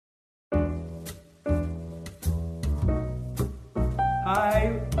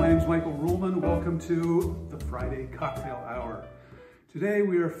Hi, my name is Michael Ruhlman. Welcome to the Friday Cocktail Hour. Today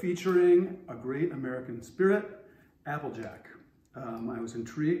we are featuring a great American spirit, Applejack. I was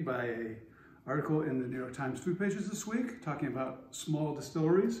intrigued by an article in the New York Times food pages this week talking about small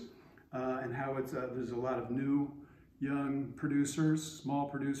distilleries and how there's a lot of new young producers, small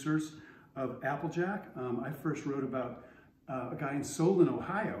producers of Applejack. I first wrote about a guy in Solon,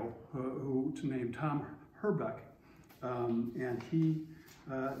 Ohio, who named Tom Herbruck. And he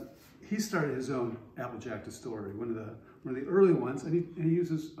started his own Applejack distillery, one of the early ones, and he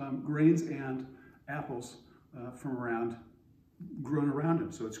uses grains and apples grown around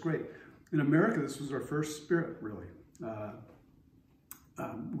him, so it's great. In America, this was our first spirit, really.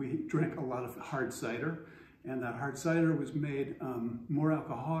 We drank a lot of hard cider, and that hard cider was made more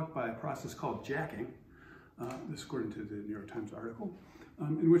alcoholic by a process called jacking, this according to the New York Times article,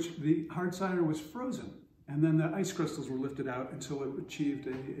 in which the hard cider was frozen. And then the ice crystals were lifted out until it achieved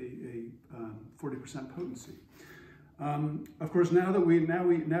a 40% potency. Of course, now we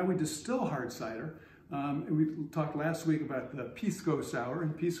distill hard cider. And we talked last week about the pisco sour,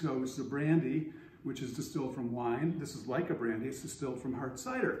 and pisco is the brandy, which is distilled from wine. This is like a brandy; it's distilled from hard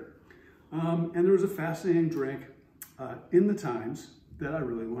cider. And there was a fascinating drink in the Times that I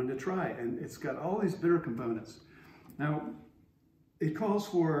really wanted to try, and it's got all these bitter components. Now, it calls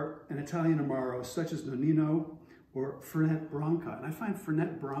for an Italian Amaro such as Nonino or Fernet Branca. And I find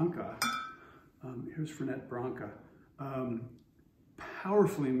Fernet Branca, here's Fernet Branca,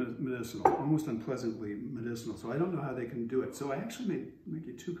 powerfully medicinal, almost unpleasantly medicinal. So I don't know how they can do it. So I actually make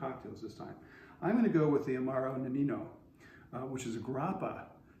you two cocktails this time. I'm going to go with the Amaro Nonino, which is a grappa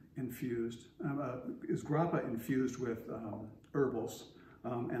infused, with herbals.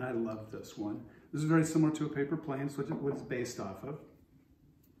 And I love this one. This is very similar to a paper plane, so what it's based off of.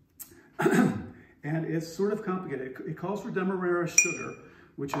 And it's sort of complicated. It calls for demerara sugar,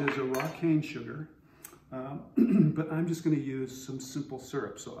 which is a raw cane sugar. But I'm just going to use some simple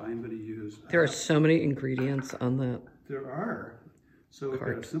syrup. So I'm going to use... There are so many ingredients on that. There are. So we've got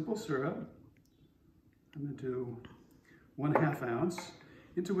a simple syrup. I'm going to do 1/2 ounce,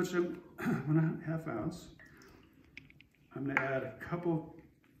 into which I'm 1/2 ounce. I'm going to add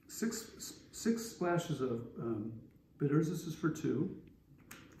six splashes of bitters. This is for 2.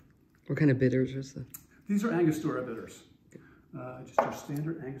 What kind of bitters is that? These are Angostura bitters. Just your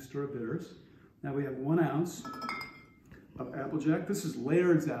standard Angostura bitters. Now we have 1 ounce of Applejack. This is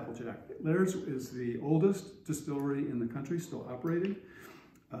Laird's Applejack. Laird's is the oldest distillery in the country, still operating.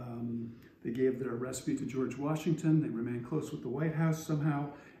 They gave their recipe to George Washington. They remained close with the White House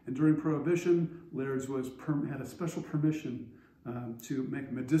somehow. And during Prohibition, Laird's had a special permission to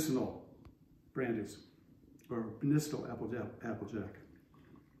make medicinal brandies, or medicinal Applejack.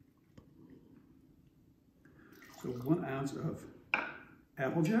 So 1 ounce of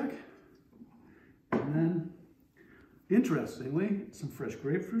Applejack, and then, interestingly, some fresh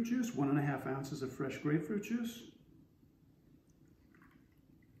grapefruit juice, 1.5 ounces of fresh grapefruit juice.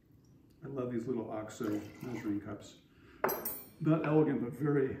 I love these little OXO measuring cups. Not elegant, but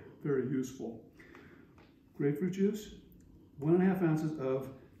very, very useful. Grapefruit juice, 1.5 ounces of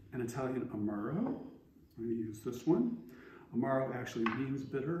an Italian Amaro. I'm going to use this one. Amaro actually means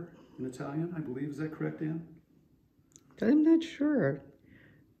bitter in Italian, I believe. Is that correct, Anne? I'm not sure.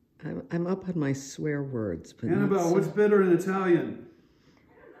 I'm up on my swear words. But Annabelle, what's bitter in Italian?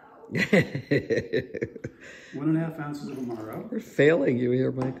 1.5 ounces of Amaro. We're failing you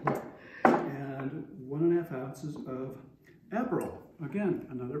here, Michael. And 1.5 ounces of Aperol. Again,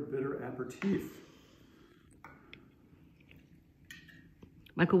 another bitter aperitif.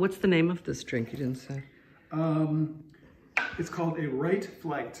 Michael, what's the name of this drink? You didn't say. It's called a Wright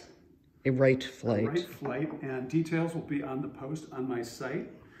Flight. A Wright Flight. A Wright Flight, and details will be on the post on my site.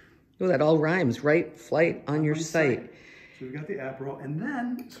 Oh, that all rhymes. Wright Flight on your site. So we've got the Aperol, and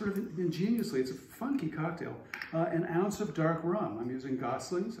then, sort of ingeniously, it's a funky cocktail, 1 ounce of dark rum. I'm using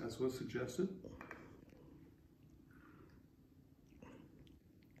Gosling's, as was suggested.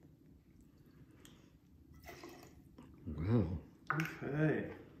 Wow. Okay.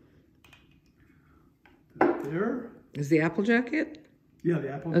 There. Is the Applejack it? Yeah,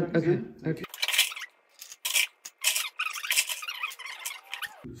 the Applejack is in. Okay.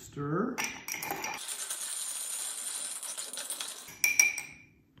 Stir.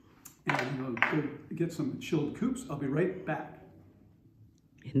 And we'll go get some chilled coops. I'll be right back.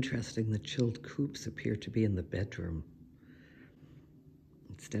 Interesting, the chilled coops appear to be in the bedroom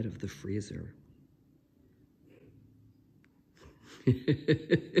instead of the freezer.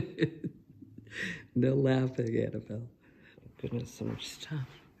 No laughing, Annabelle. Goodness, so much stuff.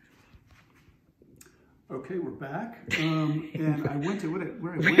 Okay, we're back. And I went to, where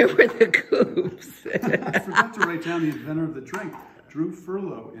were the coops? I forgot to write down the inventor of the drink. Drew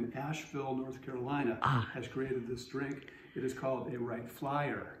Furlow in Asheville, North Carolina, has created this drink. It is called a Wright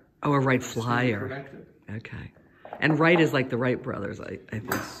Flyer. Oh, a Wright Flyer. Okay. And Wright is like the Wright brothers, I think.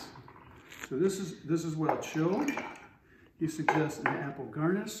 Yes. So this is well chilled. He suggests an apple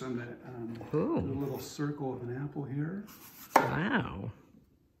garnish on the little circle of an apple here. Wow.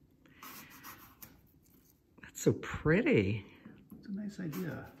 That's so pretty. It's a nice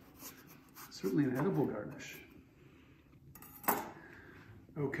idea. Certainly an edible garnish.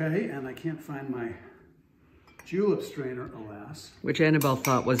 Okay, and I can't find my julep strainer, alas. Which Annabelle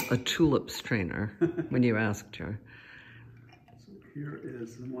thought was a tulip strainer when you asked her. So here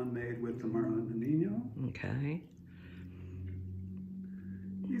is the one made with the Marlon Okay.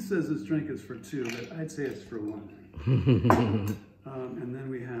 He says this drink is for two, but I'd say it's for one. And then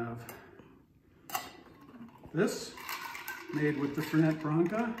we have this, made with the Fernet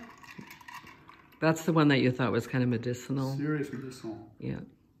Branca. That's the one that you thought was kind of medicinal. Serious medicinal. Yeah.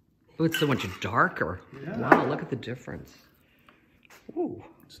 Oh, it's so much darker. Yeah. Wow, look at the difference. Ooh.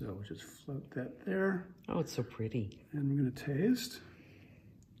 So we'll just float that there. Oh, it's so pretty. And we're going to taste.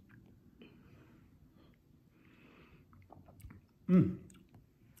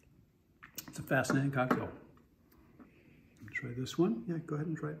 It's a fascinating cocktail. Try this one. Yeah, go ahead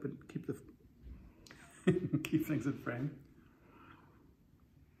and try it, but keep the keep things in frame.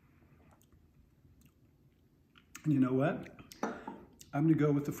 And you know what? I'm going to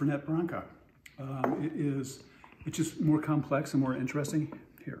go with the Fernet Branca. It's just more complex and more interesting.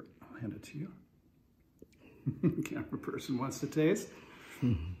 Here, I'll hand it to you. Camera person wants to taste.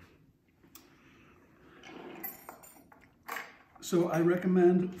 So I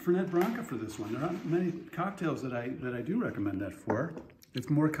recommend Fernet Branca for this one. There aren't many cocktails that I do recommend that for. It's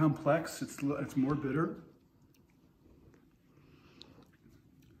more complex. It's more bitter.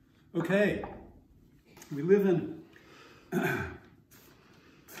 Okay, we live in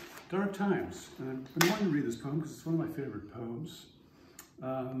dark times. And I've been wanting to read this poem because it's one of my favorite poems.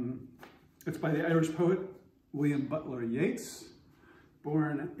 It's by the Irish poet William Butler Yeats,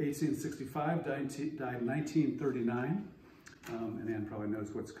 born 1865, died 1939. And Anne probably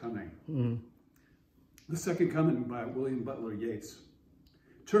knows what's coming. The Second Coming by William Butler Yeats.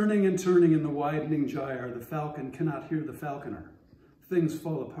 Turning and turning in the widening gyre, the falcon cannot hear the falconer. Things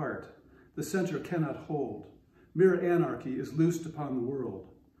fall apart. The center cannot hold. Mere anarchy is loosed upon the world.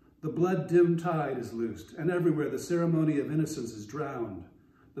 The blood-dimmed tide is loosed, and everywhere the ceremony of innocence is drowned.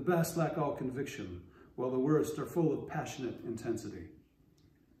 The best lack all conviction, while the worst are full of passionate intensity.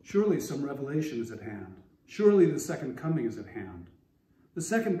 Surely some revelation is at hand. Surely the second coming is at hand. The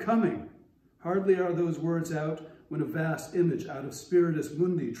second coming! Hardly are those words out when a vast image out of spiritus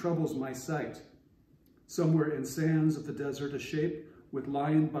mundi troubles my sight. Somewhere in sands of the desert, a shape with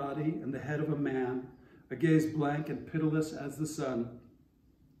lion body and the head of a man, a gaze blank and pitiless as the sun,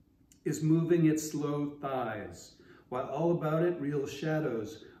 is moving its slow thighs, while all about it reel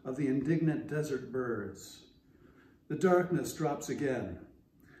shadows of the indignant desert birds. The darkness drops again.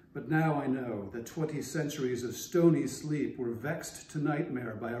 But now I know that 20 centuries of stony sleep were vexed to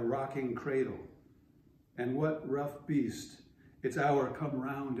nightmare by a rocking cradle. And what rough beast, its hour come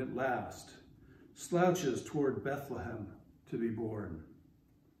round at last, slouches toward Bethlehem to be born.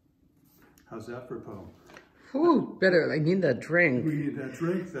 How's that for a poem? Ooh, better. I need that drink. We need that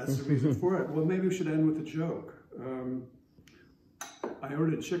drink. That's the reason for it. Well, maybe we should end with a joke. I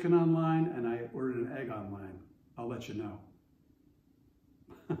ordered chicken online and I ordered an egg online. I'll let you know.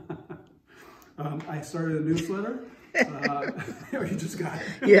 I started a newsletter. You just got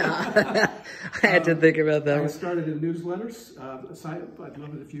it. Yeah, I had to think about that. I started a newsletter. I'd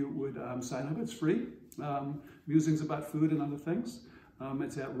love it if you would sign up. It's free. Musings about food and other things.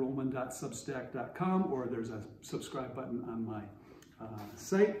 It's at rollman.substack.com, or there's a subscribe button on my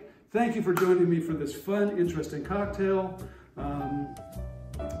site. Thank you for joining me for this fun, interesting cocktail.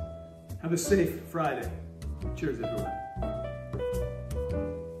 Have a safe Friday. Cheers, everyone.